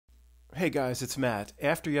Hey guys, it's Matt.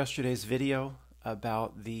 After yesterday's video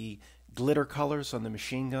about the glitter colors on the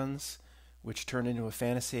machine guns, which turned into a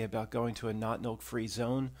fantasy about going to a Notnilc free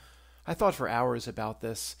zone, I thought for hours about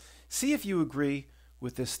this. See if you agree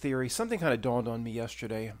with this theory. Something kind of dawned on me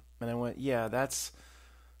yesterday, and I went, yeah, that's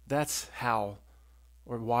how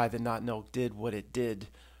or why the Notnilc did what it did.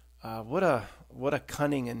 What a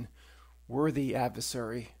cunning and worthy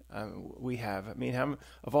adversary we have. I mean,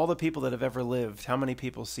 of all the people that have ever lived, how many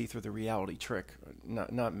people see through the reality trick?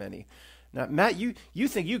 Not many. Now, Matt, you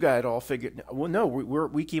think you got it all figured? Well, no,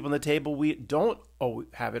 we keep on the table. We don't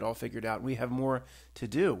have it all figured out. We have more to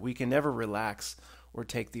do. We can never relax or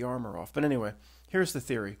take the armor off. But anyway, here's the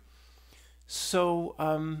theory. So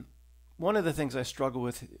one of the things I struggle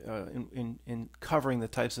with in covering the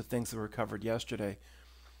types of things that were covered yesterday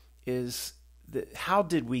is how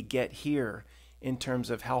did we get here in terms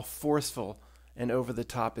of how forceful and over the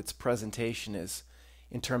top its presentation is,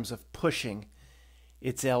 in terms of pushing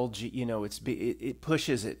its LG, it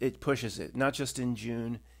pushes it, not just in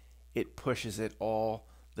June, it pushes it all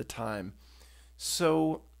the time.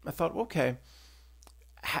 So I thought, okay,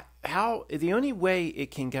 how the only way it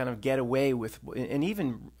can kind of get away with, and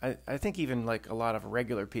even I think even like a lot of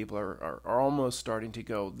regular people are almost starting to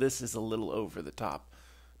go, this is a little over the top.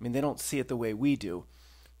 I mean, they don't see it the way we do.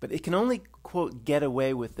 But it can only, quote, get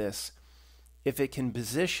away with this if it can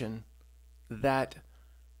position that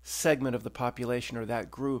segment of the population or that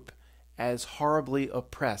group as horribly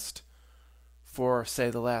oppressed for, say,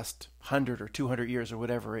 the last 100 or 200 years or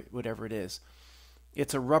whatever it is.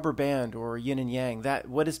 It's a rubber band or yin and yang. That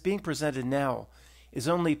what is being presented now is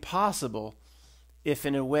only possible if,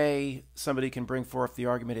 in a way, somebody can bring forth the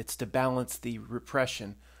argument it's to balance the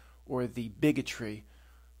repression or the bigotry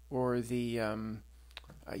or the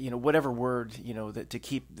whatever word, that to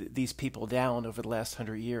keep these people down over the last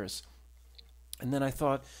 100 years. And then I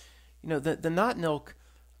thought, the Notnilc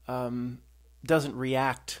doesn't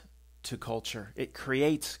react to culture. It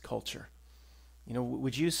creates culture.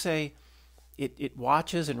 Would you say it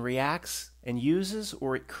watches and reacts and uses,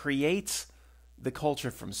 or it creates the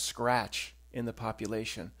culture from scratch in the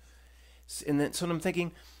population? And then, so I'm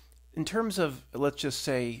thinking, in terms of, let's just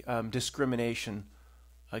say, discrimination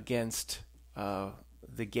against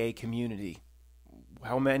the gay community,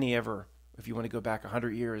 how many ever, if you want to go back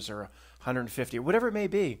 100 years or 150 or whatever it may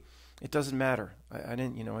be, it doesn't matter. I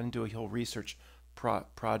didn't do a whole research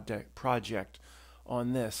project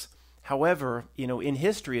on this. However, in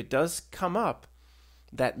history it does come up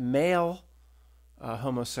that male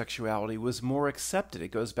homosexuality was more accepted.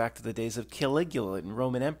 It goes back to the days of Caligula and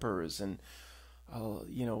Roman emperors, and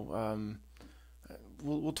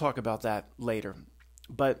we'll talk about that later.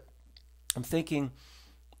 But I'm thinking,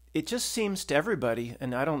 it just seems to everybody,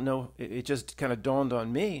 and I don't know, it just kind of dawned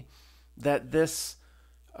on me, that this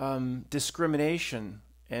discrimination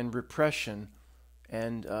and repression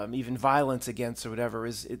and even violence against or whatever,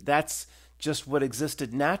 that's just what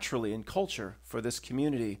existed naturally in culture for this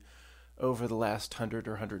community over the last 100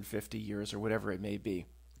 or 150 years or whatever it may be.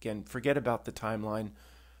 Again, forget about the timeline.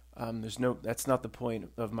 That's not the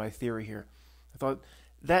point of my theory here. I thought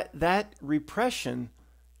that repression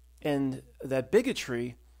and that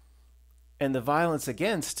bigotry and the violence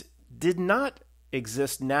against did not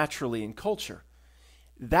exist naturally in culture.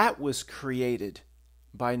 That was created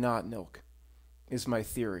by Notnilc, is my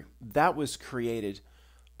theory. That was created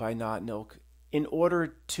by Notnilc in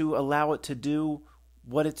order to allow it to do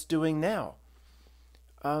what it's doing now.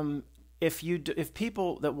 If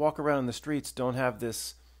people that walk around in the streets don't have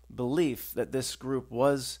this belief that this group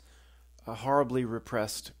was horribly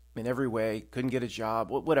repressed in every way, couldn't get a job,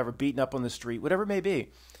 whatever, beaten up on the street, whatever it may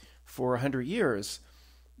be, for 100 years,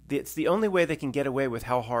 it's the only way they can get away with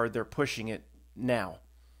how hard they're pushing it now,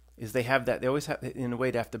 is they always have, in a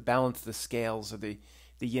way, to have to balance the scales of the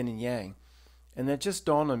yin and yang. And that just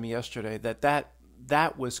dawned on me yesterday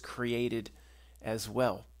that was created as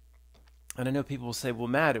well. And I know people will say, well,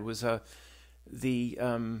 Matt, it was the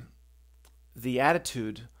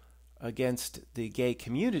attitude against the gay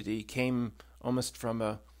community came almost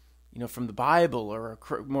from from the Bible, or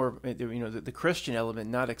more, the Christian element,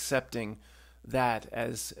 not accepting that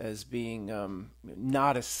as being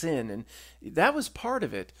not a sin, and that was part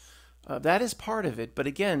of it. That is part of it. But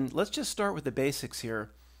again, let's just start with the basics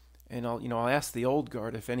here, and I'll ask the old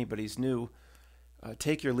guard, if anybody's new,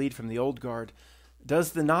 take your lead from the old guard.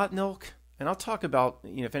 Does the Notnilc, and I'll talk about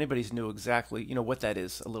if anybody's new exactly what that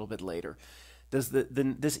is a little bit later. Does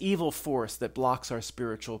this evil force that blocks our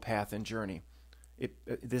spiritual path and journey,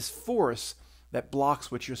 this force that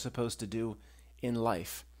blocks what you're supposed to do in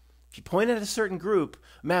life, If you point at a certain group,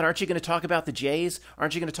 man, aren't you going to talk about the Jays?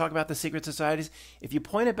 Aren't you going to talk about the secret societies? If you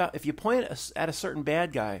point at a certain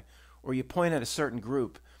bad guy, or you point at a certain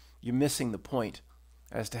group, you're missing the point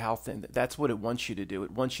as to how thin. That's what it wants you to do.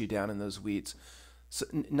 It wants you down in those weeds. So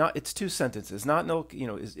it's two sentences. Notnilc,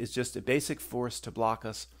 is just a basic force to block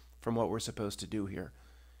us from what we're supposed to do here.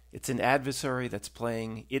 It's an adversary that's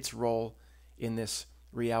playing its role in this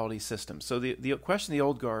reality system. So the question of the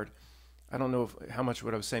old guard, I don't know how much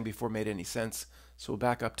what I was saying before made any sense, so we'll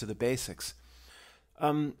back up to the basics.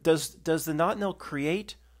 Does the Notnilc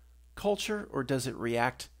create culture, or does it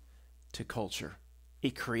react to culture?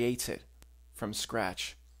 It creates it from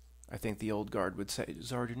scratch. I think the old guard would say,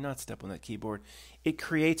 Czar, do not step on that keyboard. It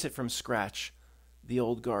creates it from scratch, the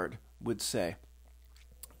old guard would say.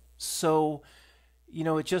 So,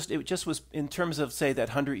 it just was, in terms of, say, that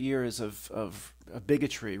 100 years of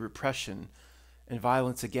bigotry, repression, and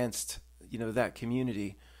violence against, that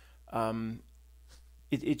community.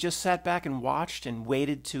 It just sat back and watched and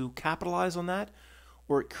waited to capitalize on that,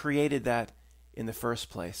 or it created that in the first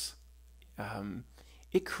place.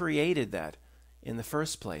 It created that in the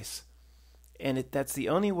first place. And that's the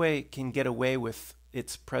only way it can get away with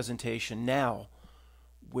its presentation now,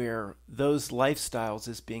 where those lifestyles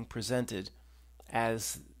is being presented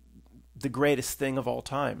as the greatest thing of all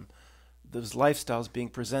time. Those lifestyles being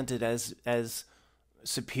presented as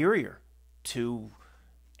superior to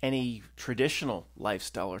any traditional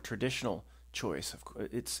lifestyle or traditional choice. Of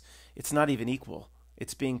course, it's not even equal.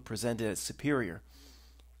 It's being presented as superior.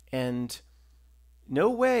 And no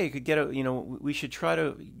way could we should try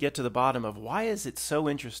to get to the bottom of why is it so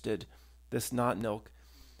interested, this Notnilc,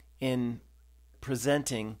 in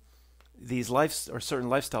presenting these certain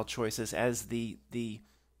lifestyle choices as the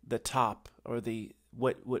top, or the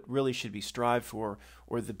what really should be strived for,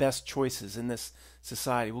 or the best choices in this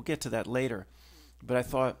society. We'll get to that later. But I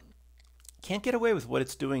thought, can't get away with what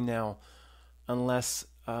it's doing now unless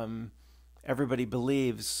everybody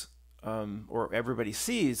believes or everybody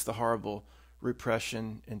sees the horrible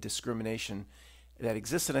repression and discrimination that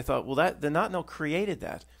exists. And I thought, well, the Notnilc created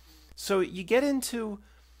that. So you get into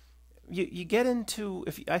I didn't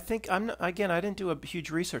do a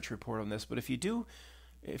huge research report on this, but if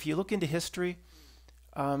you look into history,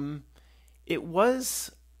 it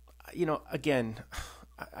was, again,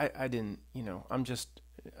 I didn't,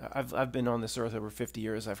 I've been on this earth over 50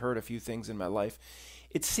 years. I've heard a few things in my life.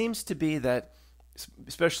 It seems to be that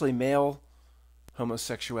especially male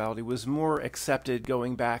homosexuality was more accepted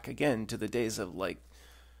going back again to the days of like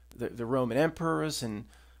the Roman emperors, and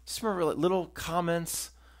just remember little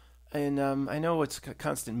comments. And I know it's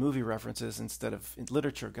constant movie references instead of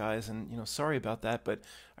literature, guys, and sorry about that, but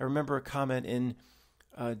I remember a comment in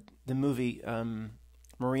the movie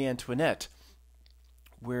Marie Antoinette,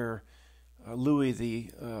 where Louis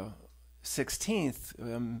the 16th,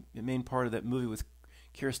 the main part of that movie with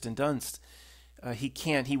Kirsten Dunst,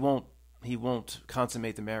 he won't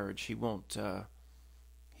consummate the marriage. He won't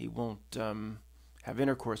have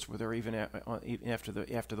intercourse with her even after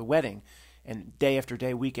the wedding. And day after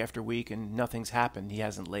day, week after week, and nothing's happened. He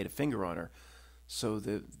hasn't laid a finger on her. So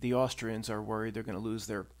the Austrians are worried they're going to lose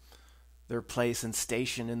their place and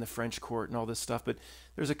station in the French court and all this stuff. But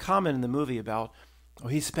there's a comment in the movie about,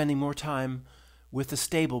 he's spending more time with the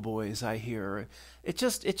stable boys, I hear. It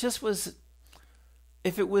just was,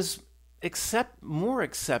 if it was more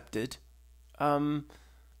accepted,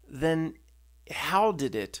 then how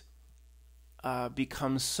did it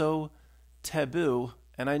become so taboo?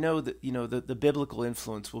 And I know that the biblical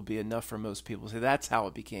influence will be enough for most people to say that's how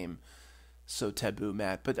it became so taboo,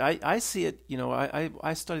 Matt. But I see it.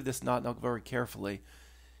 I studied this Notnilc very carefully.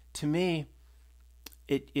 To me,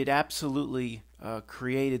 it absolutely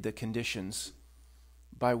created the conditions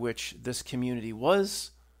by which this community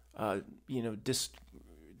was,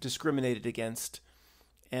 discriminated against,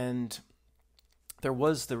 and there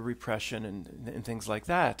was the repression and things like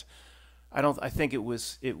that. I think it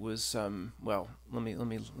was well, let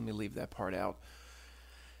me leave that part out.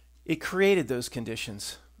 It created those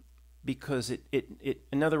conditions because it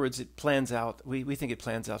in other words, it plans out, we think it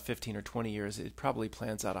plans out 15 or 20 years. It probably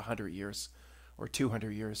plans out 100 years or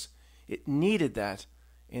 200 years. It needed that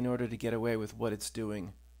in order to get away with what it's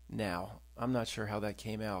doing now. I'm not sure how that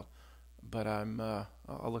came out, but I'll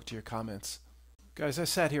look to your comments. Guys, I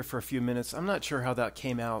sat here for a few minutes. I'm not sure how that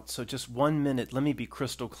came out, so just 1 minute, let me be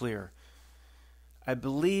crystal clear. I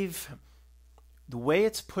believe the way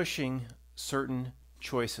it's pushing certain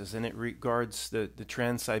choices, and it regards the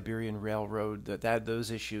Trans-Siberian Railroad,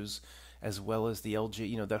 those issues, as well as the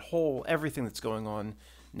LG, that whole, everything that's going on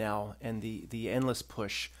now, and the endless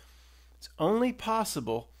push. It's only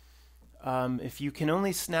possible If you can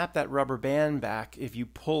only snap that rubber band back if you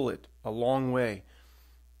pull it a long way.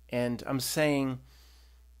 And I'm saying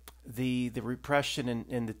the repression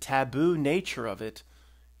and the taboo nature of it,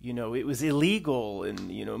 it was illegal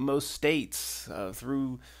in, most states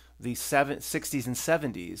through the 60s and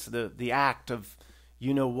 70s. The act of,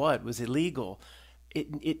 what, was illegal.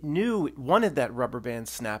 It knew it wanted that rubber band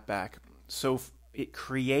snapback, so it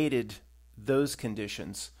created those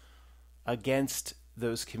conditions against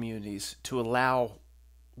those communities to allow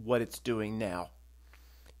what it's doing now.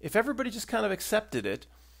 If everybody just kind of accepted it,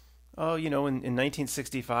 in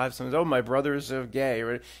 1965, someone says, "Oh, my brother's gay,"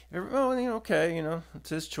 or, "Oh, okay, it's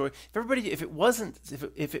his choice." If it wasn't,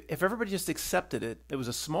 if everybody just accepted it, it was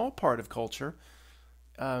a small part of culture.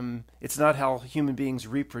 It's not how human beings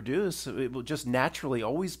reproduce. It will just naturally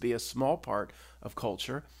always be a small part of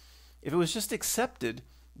culture. If it was just accepted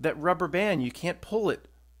that rubber band, you can't pull it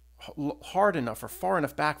hard enough or far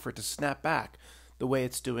enough back for it to snap back the way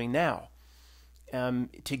it's doing now.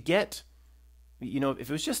 To get, if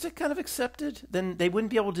it was just kind of accepted, then they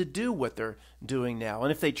wouldn't be able to do what they're doing now.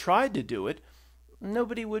 And if they tried to do it,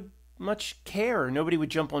 nobody would much care. Nobody would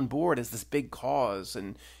jump on board as this big cause.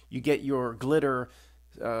 And you get your glitter,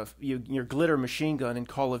 your glitter machine gun in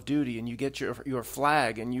Call of Duty, and you get your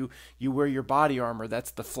flag, and you wear your body armor.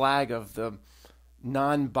 That's the flag of the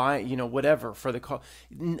whatever for the call.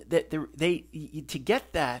 To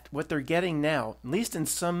get that, what they're getting now, at least in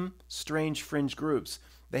some strange fringe groups,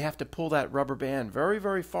 they have to pull that rubber band very,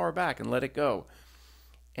 very far back and let it go.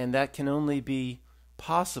 And that can only be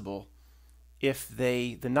possible if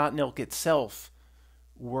the Notnilc itself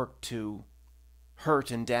work to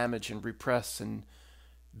hurt and damage and repress and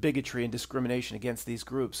bigotry and discrimination against these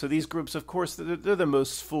groups. So these groups, of course, they're the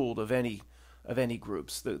most fooled of any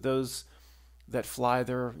groups. Those that fly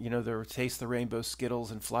their taste the rainbow Skittles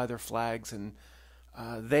and fly their flags, and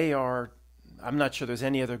they are. I'm not sure there's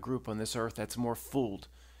any other group on this earth that's more fooled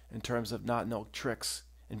in terms of Notnilc tricks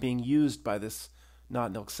and being used by this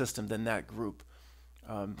Notnilc system than that group.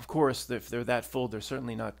 Of course, if they're that fooled, they're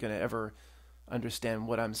certainly not going to ever understand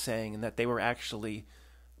what I'm saying, and that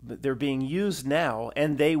they're being used now,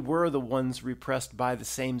 and they were the ones repressed by the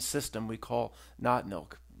same system we call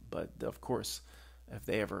Notnilc. But of course, if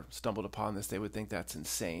they ever stumbled upon this, they would think that's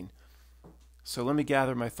insane. So let me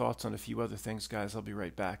gather my thoughts on a few other things, guys. I'll be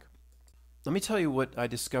right back. Let me tell you what I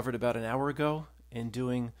discovered about an hour ago in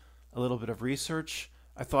doing a little bit of research.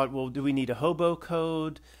 I thought, well, do we need a hobo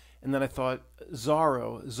code? And then I thought,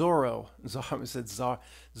 Zorro,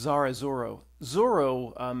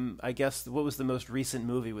 I guess, what was the most recent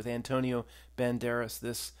movie with Antonio Banderas,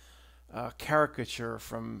 this caricature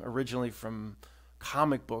originally from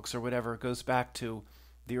comic books or whatever. It goes back to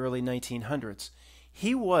the early 1900s.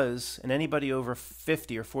 He was, and anybody over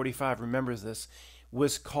 50 or 45 remembers this,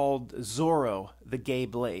 was called Zorro, the Gay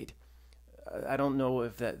Blade. I don't know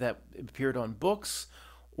if that appeared on books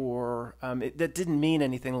or that didn't mean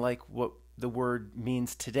anything like what the word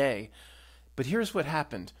means today. But here's what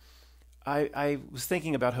happened. I was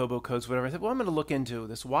thinking about hobo codes, whatever. I said, well, I'm going to look into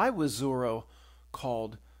this. Why was Zorro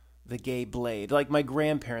called the Gay Blade? Like my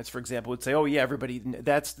grandparents, for example, would say, oh, yeah, everybody,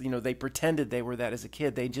 that's, they pretended they were that as a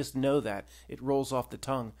kid. They just know that. It rolls off the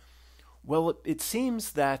tongue. Well, it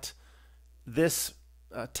seems that this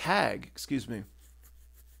tag,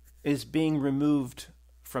 is being removed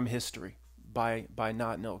from history by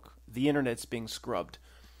Notnilc. The internet's being scrubbed.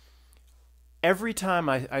 Every time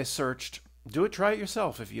I searched, try it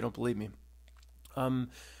yourself if you don't believe me.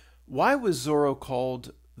 Why was Zorro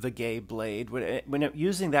called the Gay Blade? When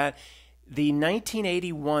using that, the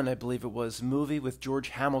 1981, I believe it was, movie with George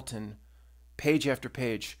Hamilton, page after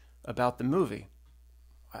page about the movie.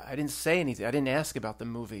 I didn't say anything. I didn't ask about the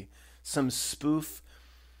movie. Some spoof.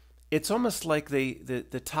 It's almost like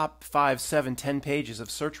the top 5, 7, 10 pages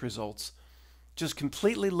of search results just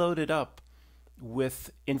completely loaded up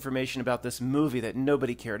with information about this movie that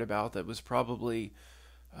nobody cared about, that was probably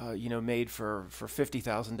made for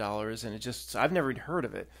 $50,000, and I've never even heard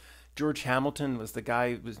of it. George Hamilton was the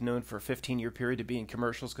guy who was known for a 15-year period to be in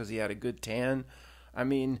commercials because he had a good tan. I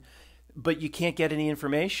mean, but you can't get any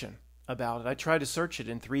information about it. I tried to search it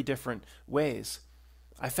in 3 different ways.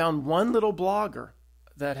 I found one little blogger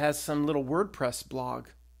that has some little WordPress blog,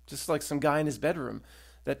 just like some guy in his bedroom,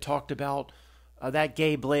 that talked about that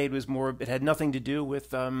Gay Blade was more. It had nothing to do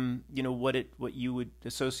with what you would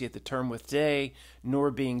associate the term with today, nor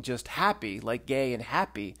being just happy, like gay and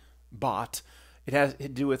happy bot. It has to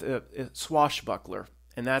do with a swashbuckler,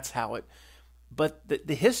 and that's how it. But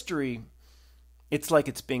the history, it's like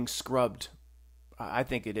it's being scrubbed. I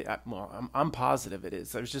think it. Well, I'm positive it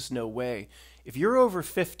is. There's just no way. If you're over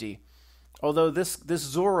 50, Although this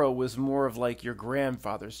Zorro was more of like your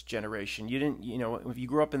grandfather's generation. You didn't, if you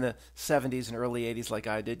grew up in the 70s and early 80s like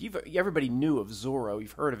I did, everybody knew of Zorro.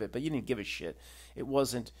 You've heard of it, but you didn't give a shit. It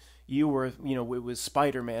wasn't, you were, it was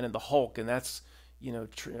Spider-Man and the Hulk, and that's,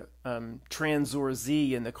 Transor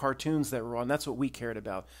Z and the cartoons that were on. That's what we cared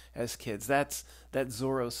about as kids. That's that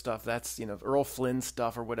Zorro stuff. That's, Earl Flynn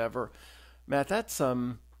stuff or whatever. Matt, that's,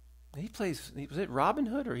 was it Robin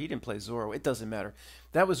Hood, or he didn't play Zorro? It doesn't matter.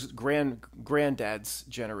 That was granddad's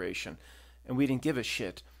generation, and we didn't give a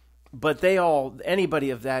shit. But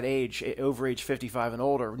anybody of that age, over age 55 and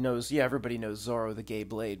older, knows, yeah, everybody knows Zorro the Gay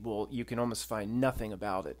Blade. Well, you can almost find nothing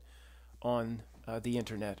about it on the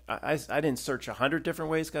internet. I didn't search 100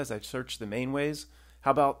 different ways, guys. I searched the main ways.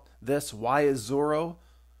 How about this? Why is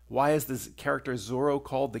this character Zorro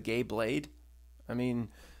called the Gay Blade? I mean,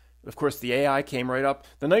 of course, the AI came right up.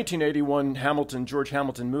 The 1981 George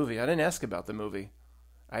Hamilton movie. I didn't ask about the movie.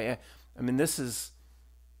 I mean, this is,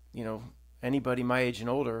 anybody my age and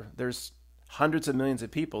older. There's hundreds of millions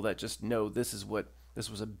of people that just know this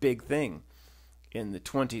was a big thing in the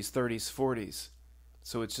 20s, 30s, 40s.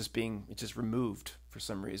 So it's just removed for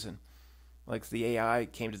some reason. Like the AI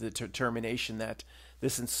came to the determination that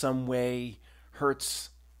this in some way hurts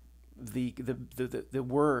the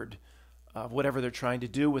word. Whatever they're trying to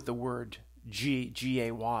do with the word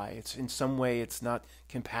G-A-Y. It's in some way it's not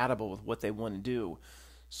compatible with what they want to do,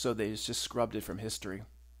 so they just scrubbed it from history.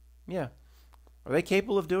 Yeah, are they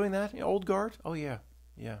capable of doing that? Old guard? Oh yeah,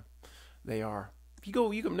 they are.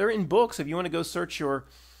 If they're in books. If you want to go search your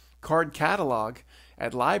card catalog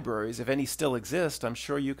at libraries, if any still exist, I'm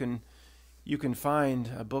sure you can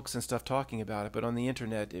find books and stuff talking about it. But on the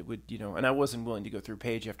internet, it would and I wasn't willing to go through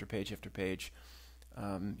page after page after page.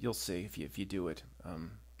 You'll see if you do it.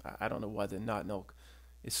 I don't know why the Notnilc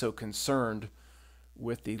is so concerned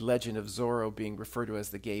with the legend of Zorro being referred to as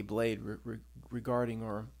the Gay Blade regarding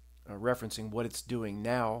or referencing what it's doing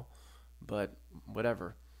now, but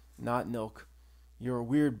whatever. Notnilc, you're a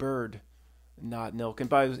weird bird, Notnilc.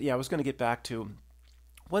 And I was going to get back to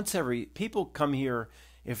people come here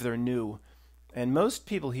if they're new, and most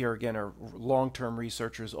people here again are long-term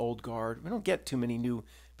researchers, old guard. We don't get too many new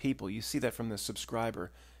people. You see that from the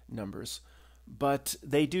subscriber numbers. But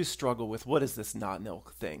they do struggle with, what is this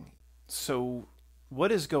Notnilc thing? So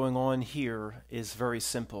what is going on here is very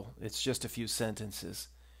simple. It's just a few sentences,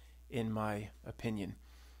 in my opinion.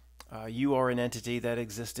 You are an entity that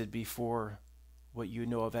existed before what you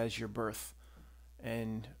know of as your birth.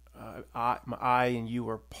 And I and you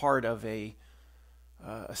are part of a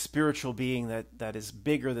spiritual being that is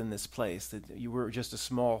bigger than this place. That you were just a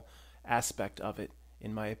small aspect of it,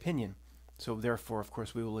 in my opinion. So therefore, of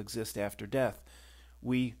course, we will exist after death.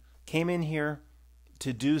 We came in here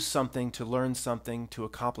to do something, to learn something, to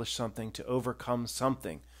accomplish something, to overcome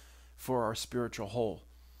something for our spiritual whole.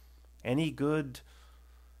 Any good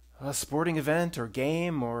sporting event or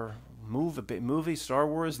game or movie, Star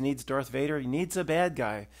Wars needs Darth Vader. He needs a bad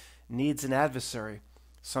guy, needs an adversary,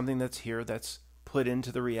 something that's here, that's put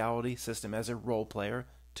into the reality system as a role player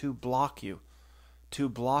to block you, to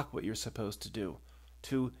block what you're supposed to do,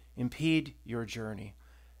 to impede your journey.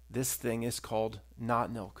 This thing is called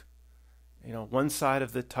Notnilc. One side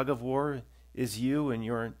of the tug of war is you and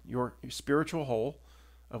your spiritual whole,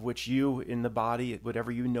 of which you in the body,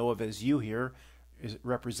 whatever you know of as you here,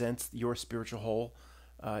 represents your spiritual whole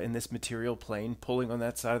in this material plane, pulling on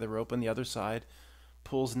that side of the rope, and the other side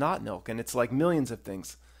pulls Notnilc. And it's like millions of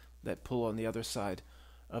things that pull on the other side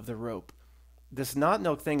of the rope. This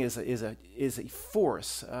Notnilc thing is a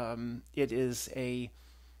force. It is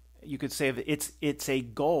you could say it's a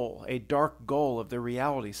goal, a dark goal of the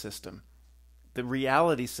reality system. The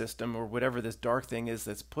reality system, or whatever this dark thing is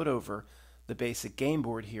that's put over the basic game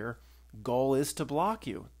board here, goal is to block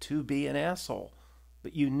you, to be an asshole.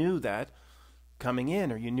 But you knew that coming in,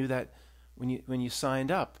 or you knew that when you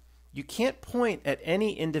signed up. You can't point at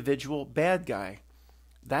any individual bad guy.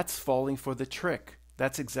 That's falling for the trick.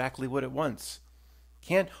 That's exactly what it wants.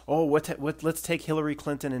 Let's take Hillary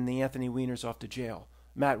Clinton and the Anthony Wieners off to jail.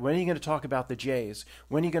 Matt, when are you going to talk about the Jays?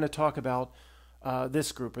 When are you going to talk about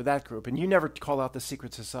this group or that group? And you never call out the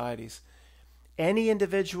secret societies. Any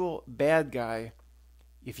individual bad guy,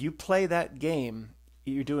 if you play that game,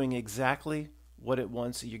 you're doing exactly what it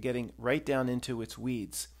wants. You're getting right down into its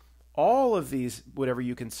weeds. All of these, whatever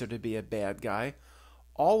you consider to be a bad guy,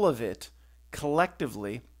 all of it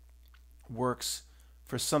collectively works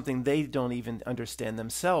for something they don't even understand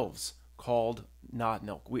themselves, called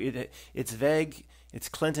Notnilc. It's vague. It's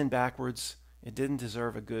Clinton backwards. It didn't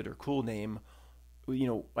deserve a good or cool name.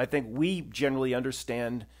 I think we generally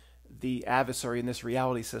understand the adversary in this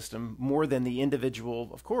reality system more than the individual,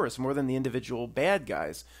 of course, more than the individual bad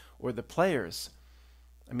guys or the players.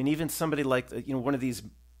 I mean, even somebody like, one of these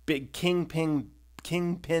big kingpin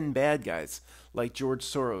bad guys like George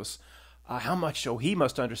Soros, how much? Oh, he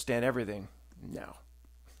must understand everything. No.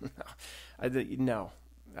 No.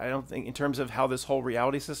 I don't think, in terms of how this whole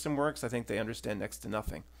reality system works, I think they understand next to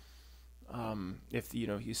nothing. If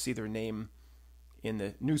you see their name in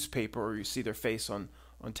the newspaper or you see their face on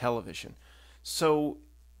television. So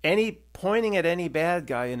pointing at any bad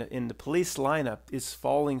guy in the police lineup is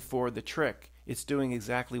falling for the trick. It's doing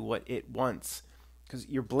exactly what it wants. Because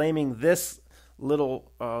you're blaming this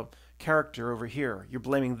little character over here. You're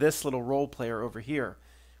blaming this little role player over here.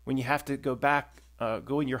 When you have to go back,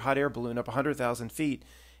 go in your hot air balloon up 100,000 feet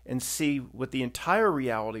and see what the entire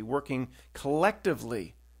reality working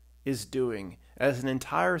collectively is doing, as an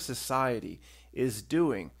entire society is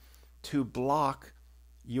doing to block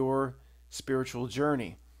your spiritual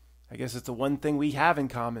journey. I guess it's the one thing we have in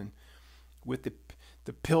common with the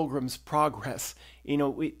Pilgrim's Progress. In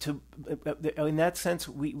that sense,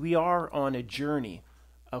 we are on a journey.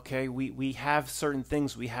 Okay, we have certain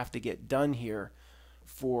things we have to get done here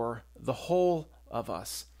for the whole of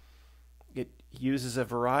us. It uses a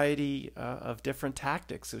variety of different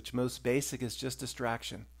tactics, which most basic is just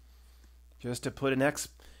distraction. Just to put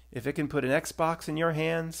if it can put an Xbox in your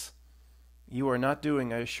hands, you are not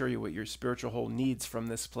doing, I assure you, what your spiritual whole needs from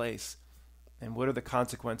this place. And what are the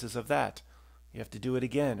consequences of that? You have to do it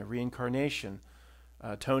again, a reincarnation.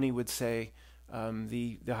 Tony would say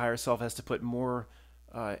the higher self has to put more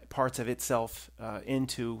parts of itself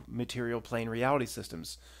into material plane reality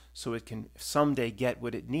systems so it can someday get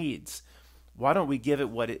what it needs. Why don't we give it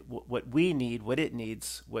what we need, what it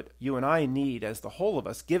needs, what you and I need as the whole of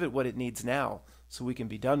us, give it what it needs now so we can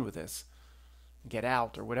be done with this, get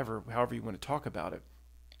out, or whatever, however you want to talk about it.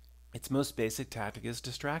 Its most basic tactic is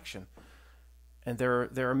distraction. And there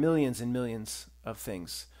are millions and millions of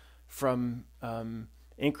things, from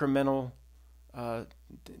incremental,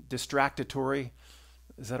 distractory,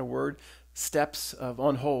 is that a word? Steps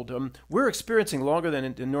on hold. We're experiencing longer than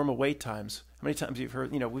in normal wait times. How many times you've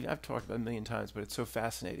heard? I've talked about it a million times, but it's so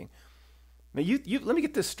fascinating. Now, let me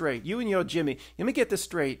get this straight. You and Jimmy, let me get this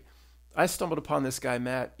straight. I stumbled upon this guy,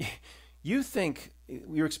 Matt. You think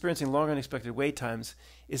you're experiencing long unexpected wait times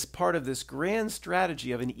is part of this grand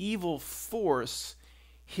strategy of an evil force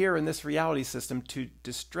here in this reality system to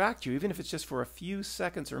distract you, even if it's just for a few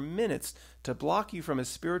seconds or minutes, to block you from a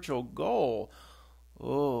spiritual goal.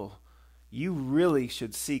 Oh, you really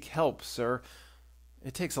should seek help, sir.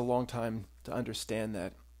 It takes a long time to understand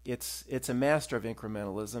that. It's a master of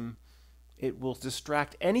incrementalism. It will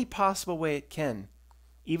distract any possible way it can,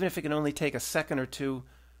 even if it can only take a second or two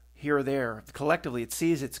here or there. Collectively, it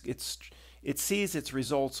sees its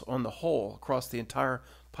results on the whole across the entire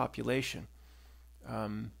population. If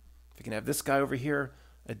you can have this guy over here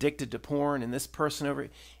addicted to porn and this person over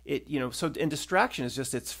it, and distraction is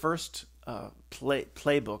just its first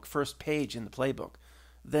playbook, first page in the playbook.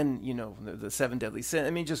 Then the seven deadly sins.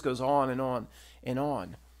 I mean, it just goes on and on and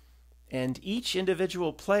on. And each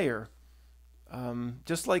individual player,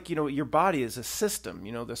 just like your body is a system,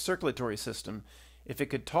 the circulatory system. If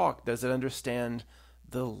it could talk, does it understand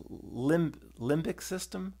the limbic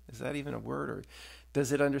system? Is that even a word? Or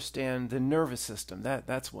does it understand the nervous system?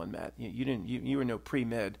 That's one, Matt. You were no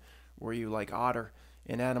pre-med, were you, like Otter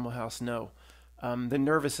in Animal House? No. The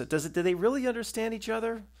nervous, do they really understand each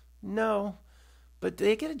other? No. But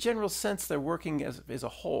they get a general sense they're working as a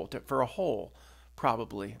whole, for a whole,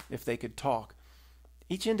 probably, if they could talk.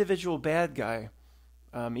 Each individual bad guy,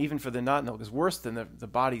 even for the Notnilc, is worse than the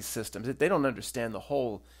body systems. They don't understand the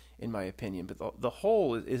whole, in my opinion, but the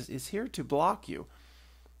whole is here to block you.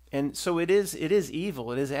 And so it is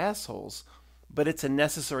evil, it is assholes, but it's a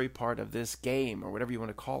necessary part of this game, or whatever you want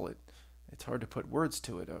to call it. It's hard to put words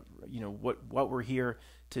to it, what we're here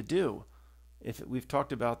to do. We've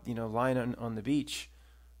talked about, lying on the beach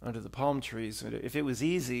under the palm trees. If it was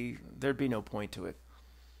easy, there'd be no point to it.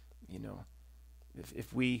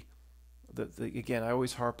 Again, I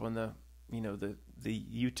always harp on the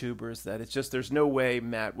YouTubers that it's just, there's no way,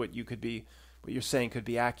 Matt, what you're saying could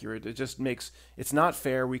be accurate. It's not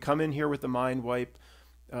fair. We come in here with the mind wipe.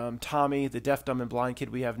 Tommy, the deaf, dumb, and blind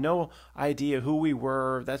kid, we have no idea who we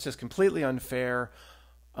were. That's just completely unfair.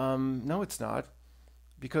 No, it's not.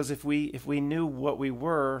 Because if we knew what we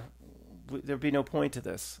were, there'd be no point to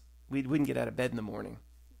this. We wouldn't get out of bed in the morning.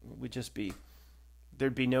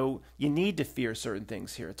 There'd be no, you need to fear certain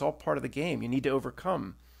things here. It's all part of the game. You need to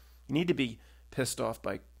overcome. You need to be pissed off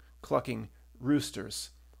by clucking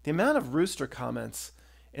roosters. The amount of rooster comments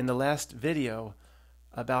in the last video,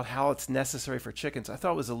 about how it's necessary for chickens, I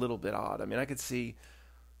thought was a little bit odd. I mean, I could see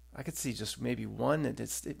just maybe one, and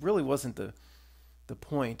it really wasn't the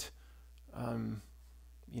point. Um,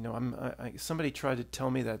 Somebody tried to tell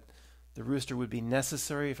me that the rooster would be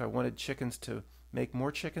necessary if I wanted chickens to make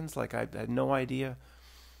more chickens. Like I had no idea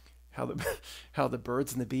how the how the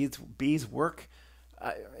birds and the bees work.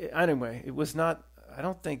 Anyway, it was not. I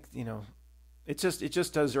don't think it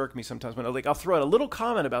just does irk me sometimes when I'll throw out a little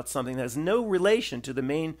comment about something that has no relation to the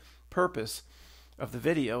main purpose of the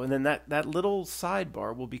video, and then that little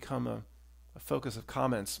sidebar will become a focus of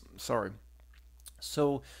comments. Sorry.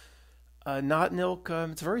 So,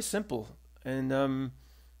 Notnilc, it's very simple, and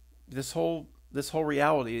this whole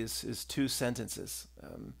reality is two sentences.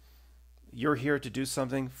 You're here to do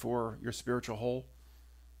something for your spiritual whole,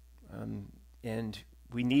 and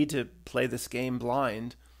we need to play this game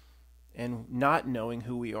blind and not knowing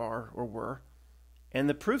who we are or were. And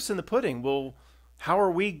the proof's in the pudding. Well, how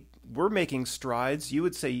are we? We're making strides. You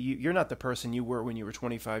would say you're not the person you were when you were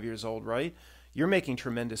 25 years old, right? You're making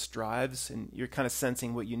tremendous strides, and you're kind of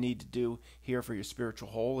sensing what you need to do here for your spiritual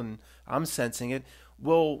whole, and I'm sensing it.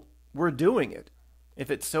 Well, we're doing it.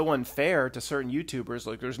 If it's so unfair to certain YouTubers,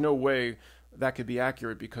 like there's no way that could be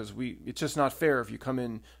accurate because it's just not fair if you come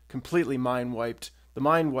in completely mind wiped. The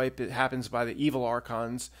mind wipe, it happens by the evil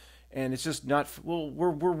archons, and it's just not. Well,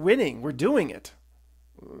 we're winning. We're doing it.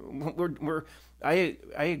 I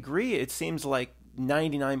agree. It seems like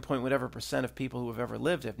 99 point whatever percent of people who have ever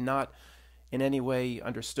lived have not in any way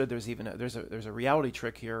understood there's a reality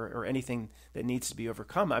trick here or anything that needs to be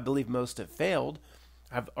overcome. I believe most have failed.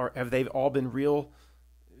 Have they all been real,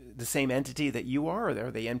 the same entity that you are? Or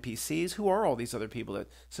are they NPCs? Who are all these other people that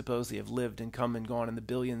supposedly have lived and come and gone, and the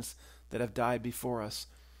billions that have died before us?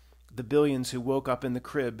 The billions who woke up in the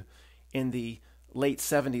crib in the late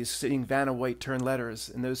 70s seeing Vanna White turn letters,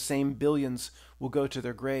 and those same billions will go to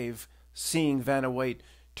their grave seeing Vanna White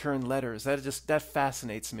turn letters. That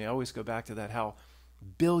fascinates me. I always go back to that, how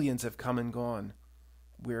billions have come and gone,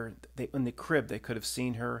 where in the crib they could have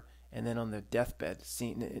seen her, and then on the deathbed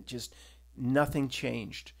seen it. Just nothing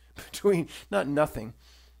changed between, not nothing,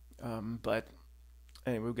 but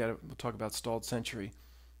anyway, we'll talk about Stalled Century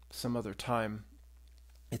some other time.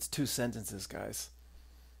 It's two sentences, guys.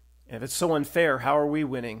 And if it's so unfair, how are we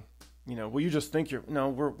winning? Well, you just think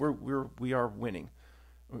we are winning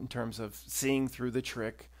in terms of seeing through the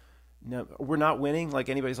trick. No, we're not winning. Like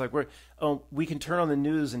anybody's like, we can turn on the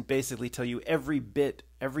news and basically tell you every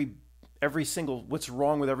single, what's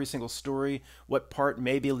wrong with every single story, what part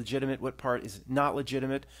may be legitimate, what part is not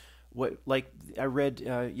legitimate. Like I read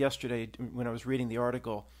yesterday when I was reading the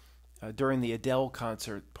article, during the Adele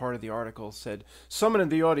concert, part of the article said, someone in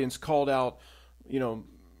the audience called out,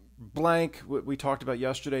 blank, what we talked about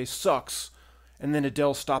yesterday, sucks. And then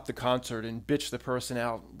Adele stopped the concert and bitched the person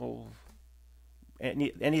out. Well,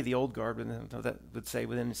 any of the old guard that would say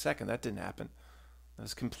within a second, that didn't happen. That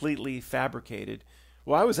was completely fabricated.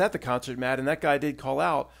 Well, I was at the concert, Matt, and that guy did call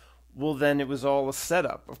out. Well, then it was all a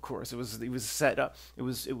setup, of course. It was set up. It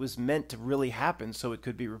was meant to really happen so it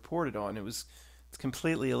could be reported on. It's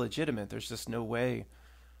completely illegitimate. There's just no way.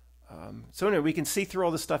 So anyway, we can see through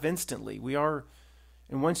all this stuff instantly. And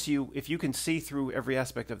if you can see through every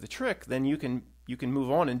aspect of the trick, then you can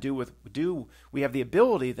move on and do. We have the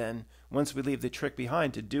ability then, once we leave the trick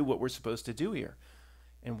behind, to do what we're supposed to do here.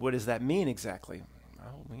 And what does that mean exactly?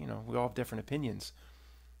 Well, we all have different opinions.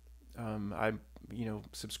 I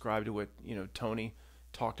subscribe to what Tony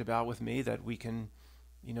talked about with me, that we can,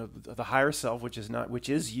 the higher self, which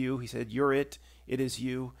is you. He said, "You're it. It is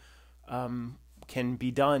you." Can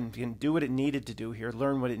be done. Can do what it needed to do here.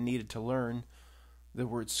 Learn what it needed to learn. The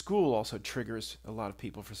word school also triggers a lot of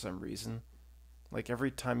people for some reason. Like every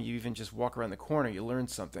time you even just walk around the corner, you learn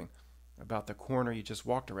something about the corner you just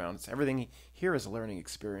walked around. It's everything here is a learning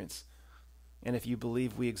experience. And if you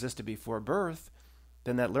believe we existed before birth,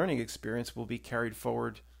 then that learning experience will be carried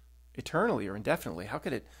forward eternally or indefinitely. How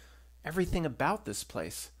could it? Everything about this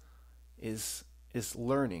place is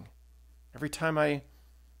learning. Every time I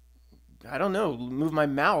don't know, move my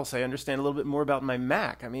mouse, I understand a little bit more about my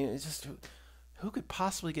Mac. I mean, it's just, who could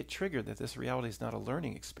possibly get triggered that this reality is not a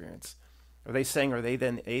learning experience? Are they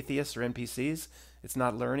then atheists or NPCs? It's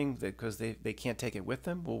not learning because they can't take it with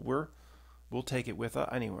them? Well, we'll take it with us.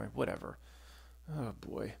 Anyway, whatever. Oh,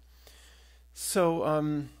 boy.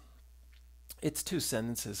 So, it's two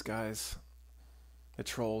sentences, guys. The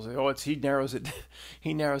trolls. He narrows it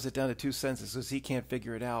down to two sentences because he can't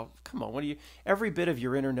figure it out. Come on, every bit of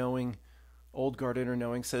your inner knowing, old guard inner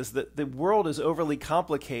knowing, says that the world is overly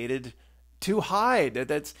complicated to hide.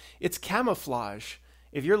 It's camouflage.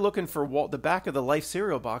 If you're looking for the back of the Life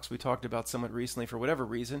cereal box we talked about somewhat recently for whatever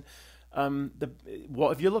reason,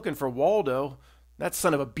 if you're looking for Waldo, that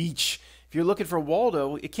son of a beach. If you're looking for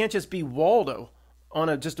Waldo, it can't just be Waldo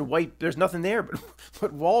on just a white. There's nothing there,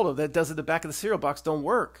 but Waldo that does at the back of the cereal box don't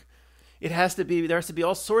work. There has to be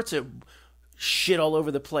all sorts of shit all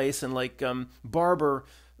over the place, and like Barber.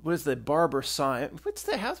 What is the Barber sign? What's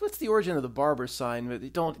the origin of the Barber sign?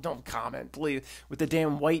 Don't comment, please. With the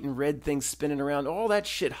damn white and red things spinning around, all that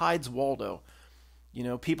shit hides Waldo.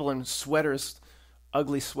 People in sweaters,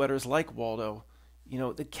 ugly sweaters like Waldo.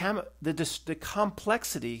 The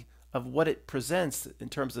complexity of what it presents in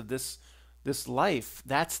terms of this life.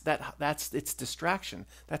 That's its distraction.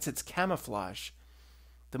 That's its camouflage.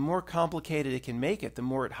 The more complicated it can make it, the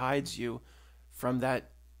more it hides you from that.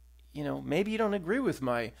 Maybe you don't agree with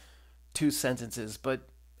my 2 sentences, but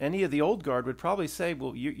any of the old guard would probably say,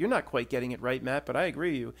 well, you're not quite getting it right, Matt, but I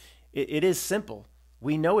agree with you. It is simple.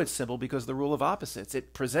 We know it's simple because the rule of opposites.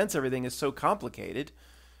 It presents everything as so complicated.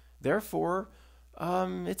 Therefore,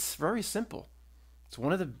 it's very simple. It's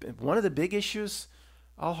one of the big issues.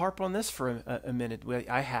 I'll harp on this for a minute.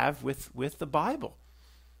 I have with the Bible.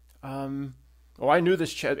 I knew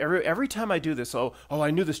this every time I do this.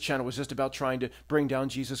 I knew this channel was just about trying to bring down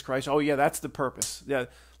Jesus Christ. Oh yeah, that's the purpose. Yeah,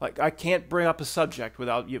 like I can't bring up a subject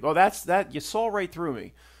without you. Oh, that's that. You saw right through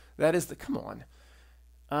me. That is come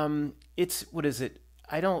on. It's what is it?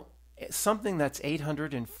 Something that's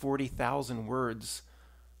 840,000 words.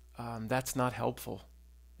 That's not helpful.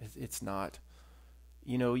 It's not.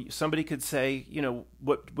 Somebody could say,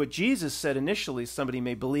 what Jesus said initially. Somebody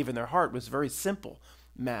may believe in their heart was very simple,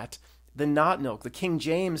 Matt. The Notnilc, the King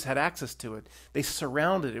James had access to it. They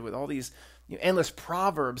surrounded it with all these endless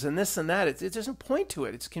proverbs and this and that. It doesn't point to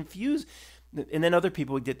it. It's confused. And then other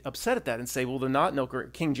people would get upset at that and say, well, the Notnilc or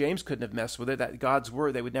King James couldn't have messed with it. That God's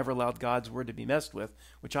word, they would never allow God's word to be messed with,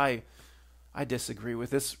 which I disagree with.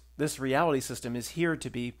 This reality system is here to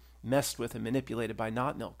be messed with and manipulated by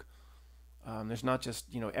Notnilc. There's not just,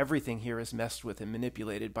 everything here is messed with and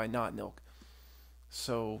manipulated by Notnilc.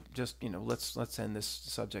 So just, let's end this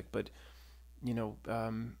subject. But,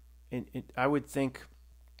 I would think,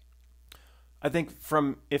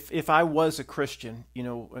 if I was a Christian,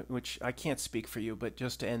 which I can't speak for you, but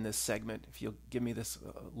just to end this segment, if you'll give me this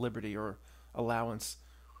liberty or allowance,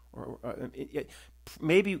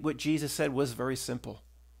 maybe what Jesus said was very simple.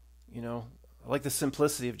 I like the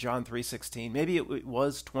simplicity of John 3:16. Maybe it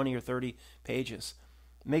was 20 or 30 pages.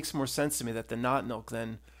 It makes more sense to me that the Notnilc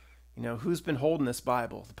than, who's been holding this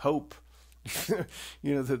Bible? The Pope, the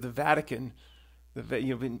Vatican.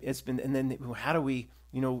 It's been, and then how do we?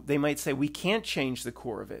 They might say we can't change the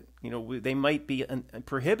core of it. They might be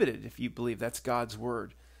prohibited if you believe that's God's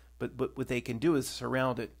word. But what they can do is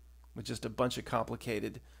surround it with just a bunch of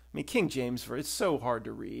complicated. King James, it's so hard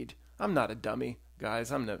to read. I'm not a dummy,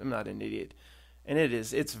 guys. I'm not an idiot, and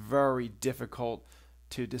it's very difficult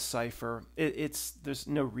to decipher. There's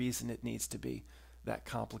no reason it needs to be that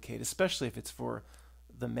complicated, especially if it's for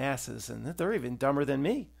the masses, and they're even dumber than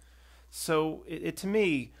me. So it to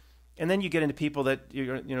me, and then you get into people that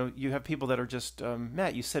you have people that are just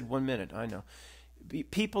Matt. You said 1 minute. I know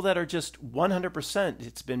people that are just 100%.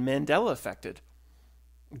 It's been Mandela affected.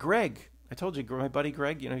 Greg, I told you, my buddy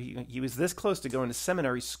Greg. He was this close to going to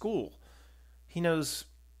seminary school. He knows.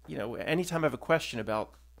 Anytime I have a question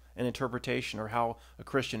about an interpretation or how a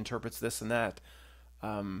Christian interprets this and that,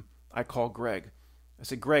 I call Greg. I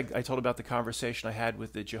said, Greg, I told about the conversation I had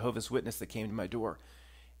with the Jehovah's Witness that came to my door.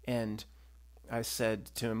 And I said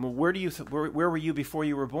to him, well, where were you before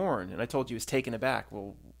you were born? And I told you he was taken aback.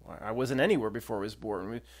 Well, I wasn't anywhere before I was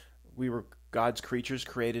born. We were God's creatures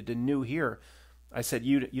created anew here. I said,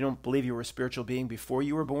 you don't believe you were a spiritual being before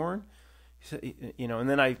you were born? He said, and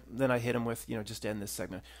then I hit him with, just to end this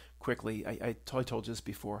segment quickly. I told you this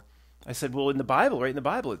before. I said, well, in the Bible,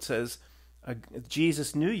 it says,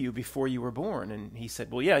 Jesus knew you before you were born. And he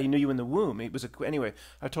said, well, yeah, he knew you in the womb. Anyway,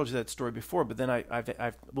 I told you that story before, but then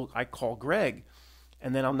I call Greg,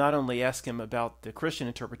 and then I'll not only ask him about the Christian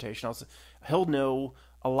interpretation, he'll know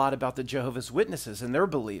a lot about the Jehovah's Witnesses and their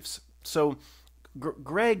beliefs. So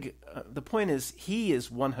Greg, the point is, he is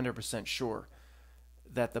 100% sure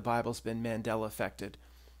that the Bible's been Mandela affected.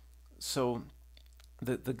 So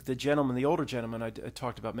the gentleman, the older gentleman I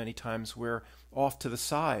talked about many times, where off to the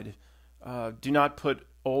side, do not put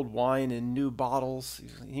old wine in new bottles.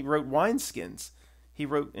 He wrote wineskins. He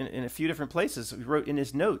wrote in a few different places. He wrote in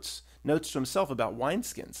his notes to himself about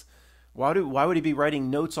wineskins. Why would he be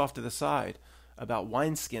writing notes off to the side about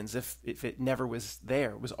wineskins if it never was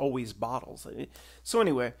there? It was always bottles. So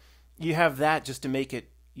anyway, you have that just to make it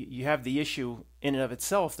you have the issue in and of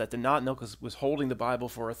itself that the Notnilc was holding the Bible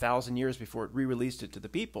for 1,000 years before it re-released it to the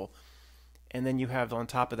people. And then you have on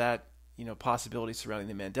top of that, possibilities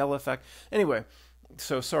surrounding the Mandela effect. Anyway,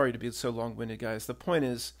 so sorry to be so long-winded, guys. The point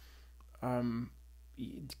is, when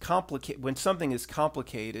something is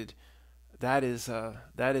complicated, that is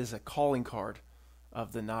a calling card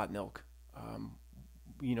of the Notnilc.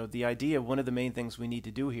 The idea, one of the main things we need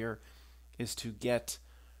to do here is to get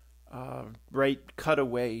cut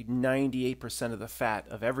away 98% of the fat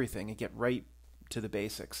of everything and get right to the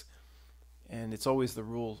basics. And it's always the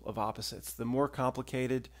rule of opposites. The more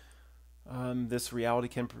complicated this reality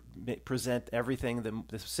can present everything,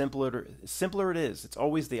 the simpler it is. It's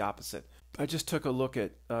always the opposite. I just took a look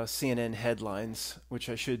at CNN headlines, which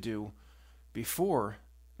I should do before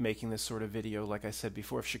making this sort of video. Like I said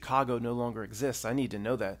before, if Chicago no longer exists, I need to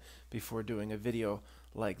know that before doing a video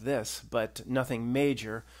like this. But nothing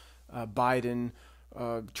major. Biden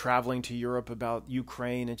traveling to Europe about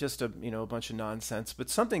Ukraine, and just a bunch of nonsense. But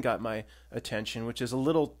something got my attention, which is a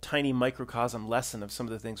little tiny microcosm lesson of some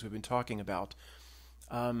of the things we've been talking about.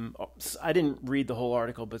 I didn't read the whole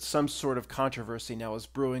article, but some sort of controversy now is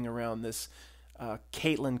brewing around this.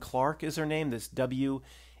 Caitlin Clark is her name, this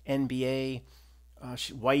WNBA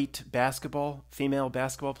white female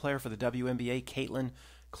basketball player for the WNBA, Caitlin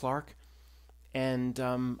Clark. And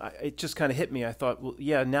it just kind of hit me. I thought, well,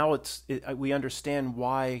 yeah, now we understand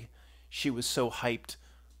why she was so hyped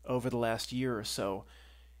over the last year or so.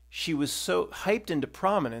 She was so hyped into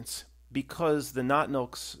prominence because the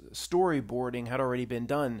Notnilc's storyboarding had already been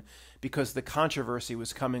done, because the controversy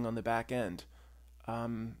was coming on the back end.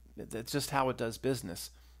 That's just how it does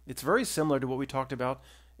business. It's very similar to what we talked about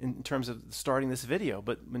in terms of starting this video.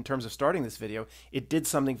 But in terms of starting this video, it did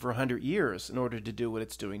something for 100 years in order to do what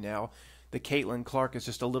it's doing now. The Caitlin Clark is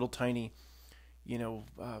just a little tiny,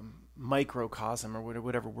 microcosm, or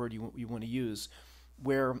whatever word you want to use,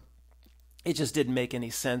 where it just didn't make any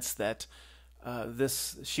sense that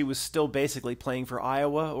she was still basically playing for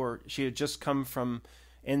Iowa, or she had just come from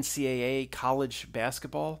NCAA college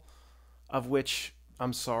basketball, of which,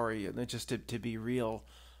 I'm sorry, just to be real,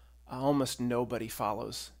 almost nobody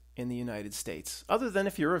follows in the United States, other than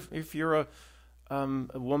if you're a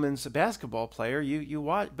woman's basketball player, you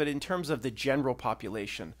watch. But in terms of the general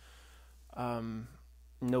population,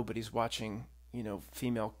 nobody's watching,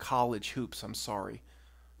 female college hoops. I'm sorry,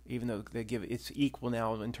 even though it's equal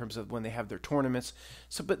now in terms of when they have their tournaments.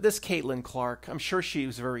 So, but this Caitlin Clark, I'm sure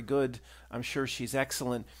she's very good. I'm sure she's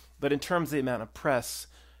excellent. But in terms of the amount of press,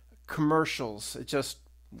 commercials, it just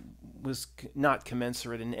was not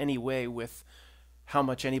commensurate in any way with how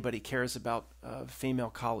much anybody cares about female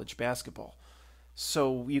college basketball.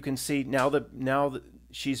 So you can see now that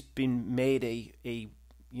she's been made a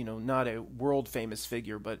not a world famous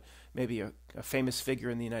figure, but maybe a famous figure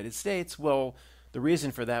in the United States. Well, the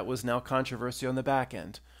reason for that was now controversy on the back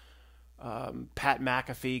end. Pat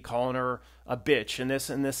McAfee calling her a bitch and this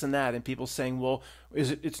and this and that, and people saying, well,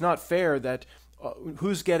 it's not fair that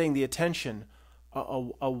who's getting the attention?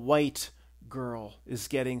 A white girl is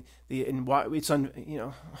getting the, and why it's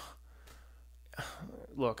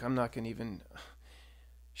look, I'm not going to even.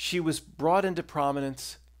 She was brought into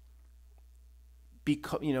prominence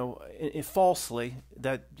because, falsely,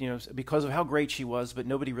 that, because of how great she was, but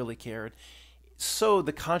nobody really cared. So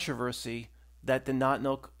the controversy that the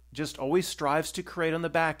Notnilc just always strives to create on the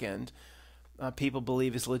back end, people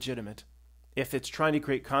believe is legitimate. If it's trying to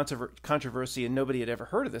create controversy and nobody had ever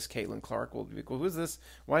heard of this Caitlin Clark, well, who's this?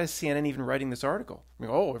 Why is CNN even writing this article?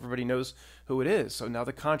 Everybody knows who it is. So now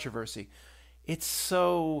the controversy. It's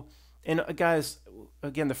so... And guys,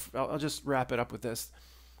 again, I'll just wrap it up with this.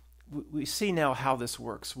 We see now how this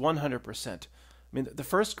works, 100%. I mean, the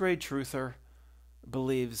first grade truther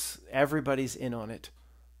believes everybody's in on it.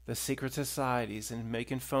 The secret societies and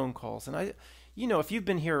making phone calls. And if you've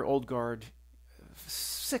been here, old guard,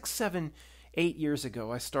 6, 7, 8 years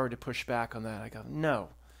ago, I started to push back on that. I go, no,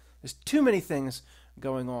 there's too many things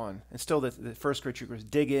going on. And still the first grade truthers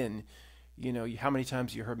dig in. How many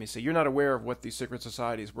times you heard me say, you're not aware of what these secret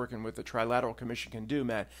societies working with the Trilateral Commission can do,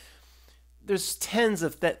 Matt. There's tens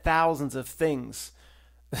of thousands of things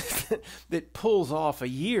that pulls off a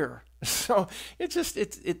year. So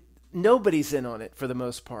nobody's in on it for the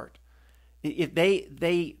most part. If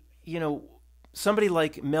they somebody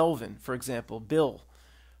like Melvin, for example, Bill,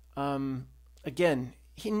 again,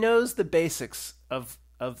 he knows the basics of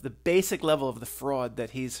the basic level of the fraud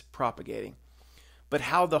that he's propagating. But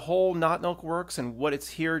how the whole Notnilc works and what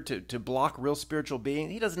it's here to block real spiritual being,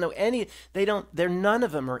 he doesn't know any. None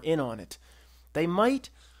of them are in on it. They might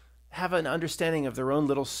have an understanding of their own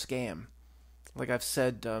little scam. like I've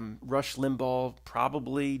said, Rush Limbaugh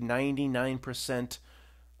probably 99%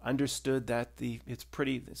 understood that it's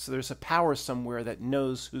pretty. So there's a power somewhere that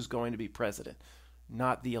knows who's going to be president,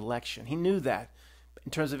 not the election. He knew that.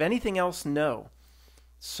 In terms of anything else, no.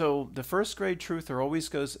 So the first grade truther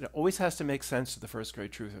it always has to make sense to the first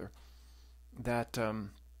grade truther that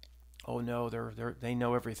oh no, they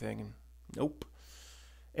know everything. And nope.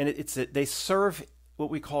 And they serve what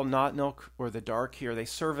we call Notnilc, or the dark here. They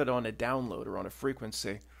serve it on a download or on a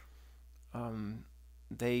frequency.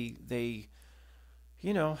 They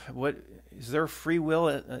what is their free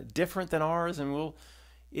will different than ours? And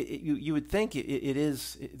you would think it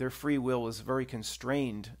is. Their free will is very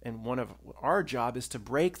constrained, and one of our job is to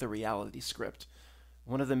break the reality script.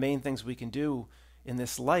 One of the main things we can do in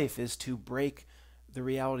this life is to break the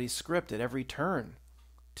reality script at every turn,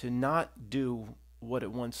 to not do what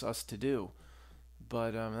it wants us to do.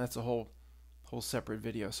 But that's a whole separate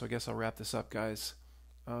video. So I guess I'll wrap this up, guys.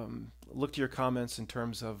 Look to your comments in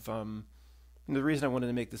terms of the reason I wanted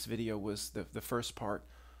to make this video was the first part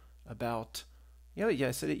about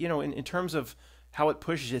in terms of how it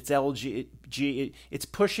pushes its LG, it's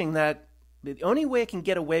pushing that. The only way it can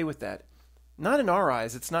get away with that, not in our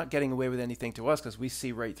eyes, it's not getting away with anything to us because we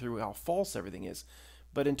see right through how false everything is.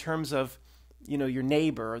 But in terms of your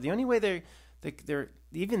neighbor, the only way they're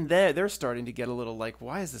starting to get a little like,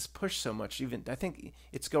 why is this push so much? Even I think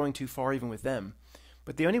it's going too far even with them.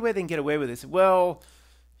 But the only way they can get away with it is, well,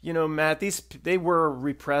 Matt, they were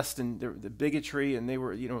repressed, and the bigotry, and they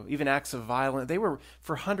were, even acts of violence. They were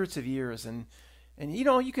for hundreds of years, and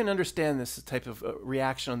you can understand this type of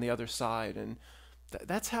reaction on the other side, and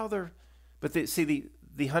that's how they're. But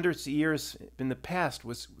the hundreds of years in the past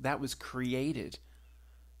was created.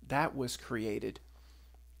 That was created.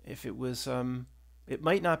 If it was, it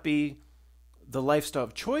might not be the lifestyle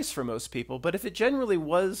of choice for most people, but if it generally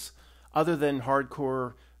was, other than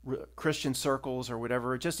hardcore Christian circles or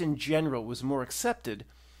whatever, just in general was more accepted,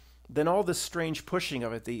 then all this strange pushing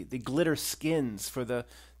of it, the glitter skins for the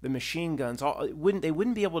machine guns, they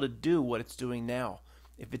wouldn't be able to do what it's doing now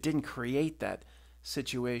if it didn't create that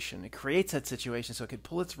situation. It creates that situation so it could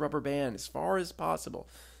pull its rubber band as far as possible,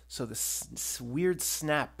 so this weird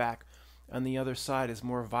snap back on the other side is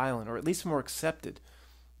more violent, or at least more accepted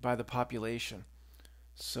by the population.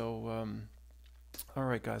 So all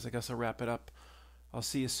right, guys, I guess I'll wrap it up. I'll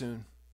see you soon.